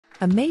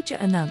A major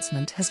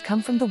announcement has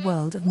come from the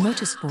world of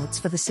motorsports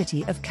for the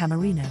city of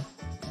Camerino.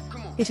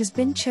 It has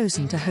been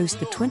chosen to host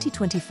the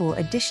 2024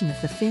 edition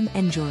of the FIM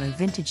Enduro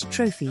Vintage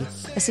Trophy,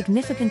 a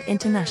significant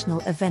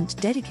international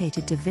event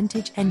dedicated to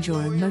vintage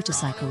enduro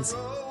motorcycles.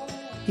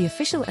 The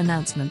official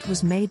announcement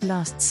was made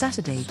last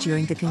Saturday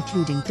during the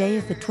concluding day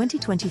of the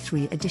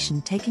 2023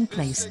 edition taking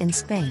place in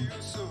Spain.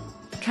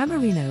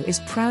 Camerino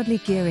is proudly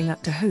gearing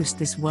up to host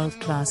this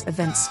world-class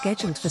event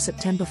scheduled for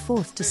September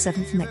 4th to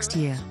 7th next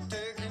year.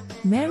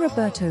 Mayor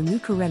Roberto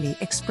Lucarelli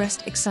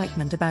expressed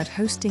excitement about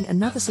hosting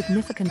another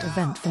significant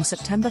event from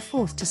September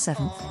 4th to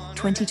 7th,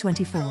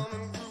 2024.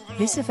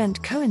 This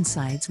event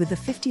coincides with the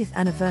 50th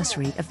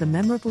anniversary of the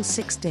memorable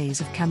 6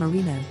 days of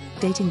Camerino,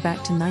 dating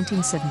back to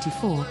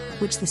 1974,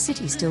 which the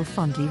city still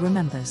fondly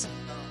remembers.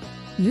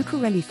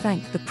 Lucarelli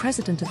thanked the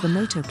president of the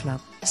Moto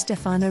Club,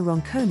 Stefano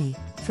Ronconi,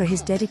 for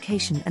his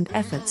dedication and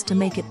efforts to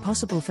make it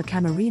possible for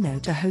Camerino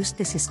to host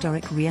this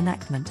historic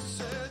reenactment.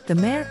 The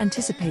mayor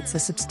anticipates a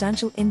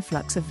substantial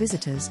influx of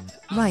visitors,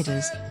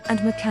 riders,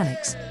 and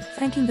mechanics,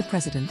 thanking the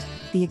president,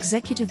 the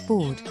executive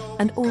board,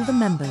 and all the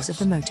members of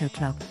the Moto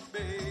Club.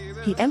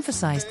 He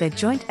emphasized their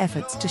joint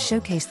efforts to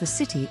showcase the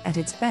city at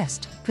its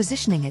best,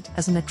 positioning it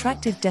as an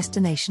attractive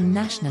destination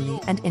nationally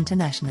and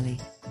internationally.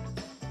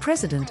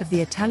 President of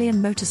the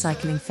Italian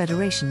Motorcycling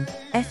Federation,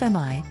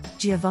 FMI,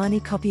 Giovanni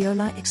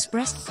Coppola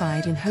expressed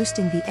pride in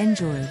hosting the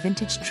Enduro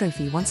Vintage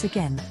Trophy once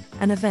again,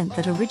 an event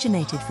that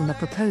originated from a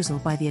proposal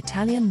by the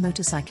Italian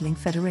Motorcycling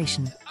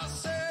Federation.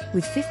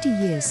 With 50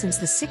 years since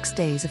the 6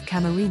 days of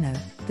Camerino,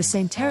 the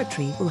same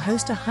territory will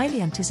host a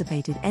highly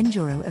anticipated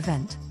Enduro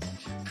event.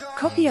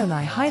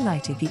 Coppola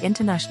highlighted the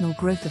international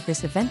growth of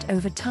this event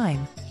over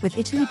time, with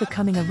Italy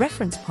becoming a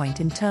reference point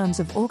in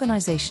terms of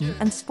organization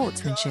and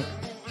sportsmanship.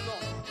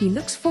 He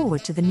looks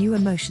forward to the new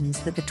emotions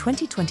that the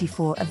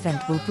 2024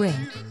 event will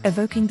bring,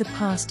 evoking the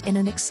past in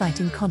an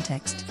exciting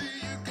context.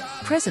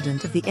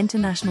 President of the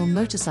International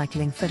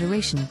Motorcycling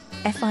Federation,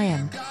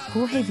 FIM,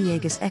 Jorge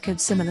Villegas echoed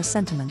similar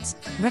sentiments,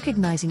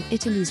 recognizing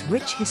Italy's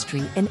rich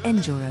history in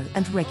enduro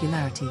and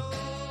regularity.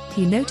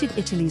 He noted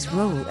Italy's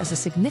role as a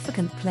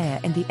significant player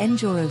in the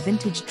Enduro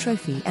Vintage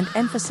Trophy and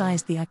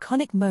emphasized the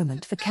iconic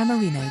moment for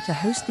Camerino to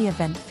host the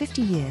event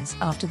 50 years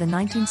after the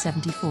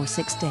 1974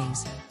 6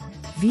 days.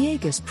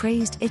 Villegas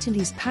praised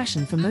Italy's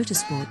passion for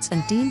motorsports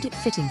and deemed it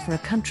fitting for a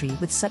country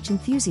with such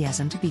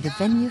enthusiasm to be the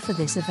venue for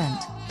this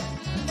event.